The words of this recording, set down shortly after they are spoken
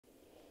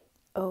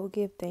Oh,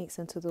 give thanks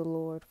unto the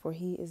Lord, for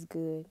he is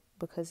good,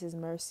 because his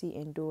mercy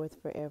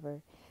endureth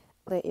forever.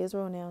 Let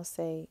Israel now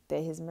say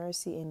that his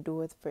mercy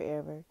endureth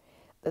forever.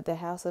 Let the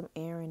house of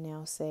Aaron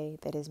now say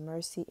that his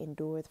mercy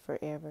endureth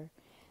forever.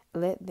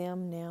 Let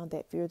them now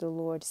that fear the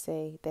Lord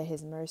say that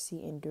his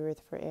mercy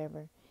endureth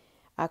forever.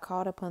 I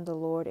called upon the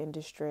Lord in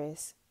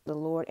distress. The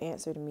Lord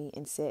answered me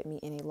and set me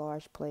in a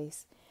large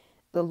place.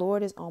 The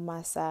Lord is on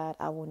my side.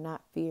 I will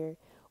not fear.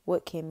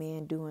 What can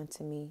man do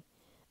unto me?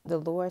 The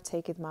Lord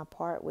taketh my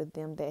part with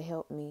them that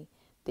help me.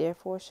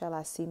 Therefore shall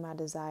I see my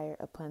desire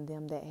upon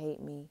them that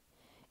hate me.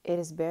 It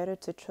is better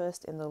to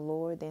trust in the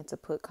Lord than to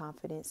put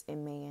confidence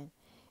in man.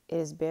 It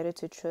is better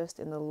to trust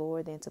in the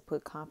Lord than to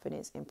put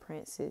confidence in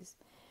princes.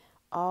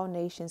 All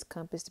nations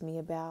compassed me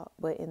about,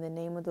 but in the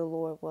name of the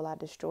Lord will I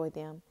destroy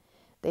them.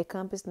 They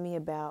compassed me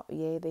about,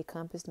 yea, they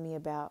compassed me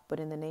about, but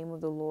in the name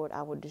of the Lord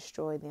I will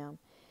destroy them.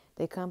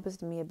 They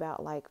compassed me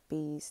about like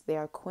bees. They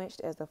are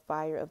quenched as the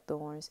fire of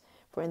thorns,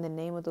 for in the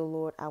name of the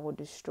Lord I will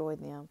destroy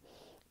them.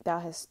 Thou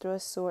hast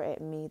thrust sore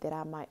at me that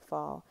I might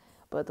fall,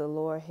 but the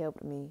Lord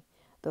helped me.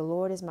 The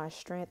Lord is my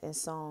strength and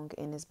song,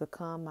 and is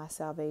become my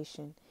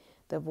salvation.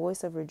 The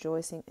voice of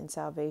rejoicing and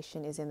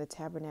salvation is in the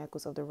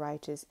tabernacles of the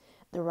righteous.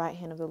 The right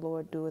hand of the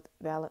Lord doeth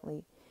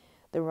valiantly.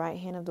 The right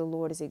hand of the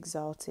Lord is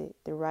exalted.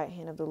 The right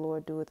hand of the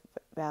Lord doeth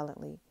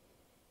valiantly.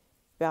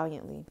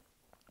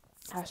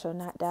 I shall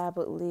not die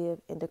but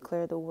live and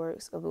declare the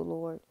works of the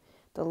Lord.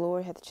 The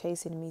Lord hath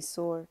chastened me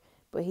sore,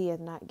 but he hath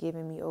not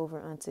given me over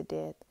unto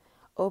death.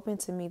 Open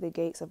to me the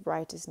gates of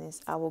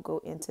righteousness. I will go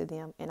into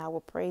them, and I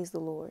will praise the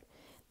Lord.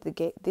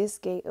 This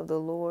gate of the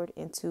Lord,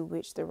 into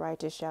which the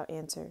righteous shall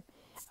enter.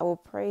 I will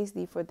praise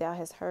thee, for thou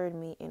hast heard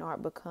me, and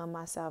art become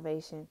my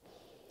salvation.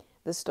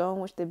 The stone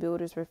which the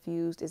builders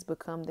refused is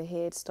become the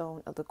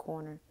headstone of the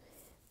corner.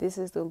 This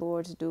is the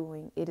Lord's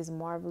doing. It is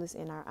marvelous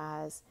in our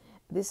eyes.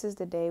 This is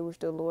the day which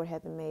the Lord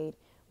hath made.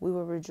 We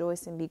will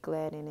rejoice and be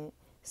glad in it.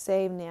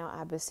 Save now,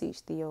 I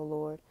beseech thee, O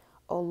Lord.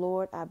 O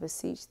Lord, I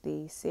beseech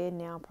thee, send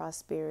now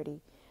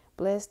prosperity.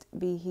 Blessed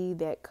be he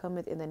that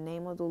cometh in the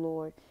name of the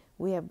Lord.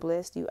 We have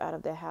blessed you out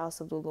of the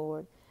house of the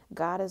Lord.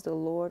 God is the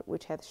Lord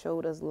which hath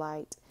showed us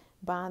light.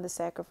 Bind the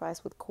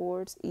sacrifice with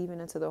cords,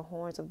 even unto the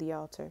horns of the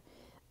altar.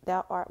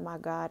 Thou art my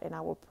God, and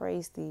I will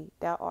praise thee.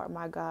 Thou art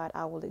my God,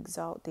 I will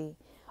exalt thee.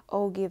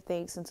 Oh, give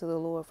thanks unto the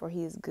Lord, for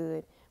he is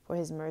good, for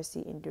his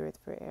mercy endureth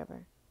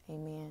forever.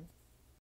 Amen.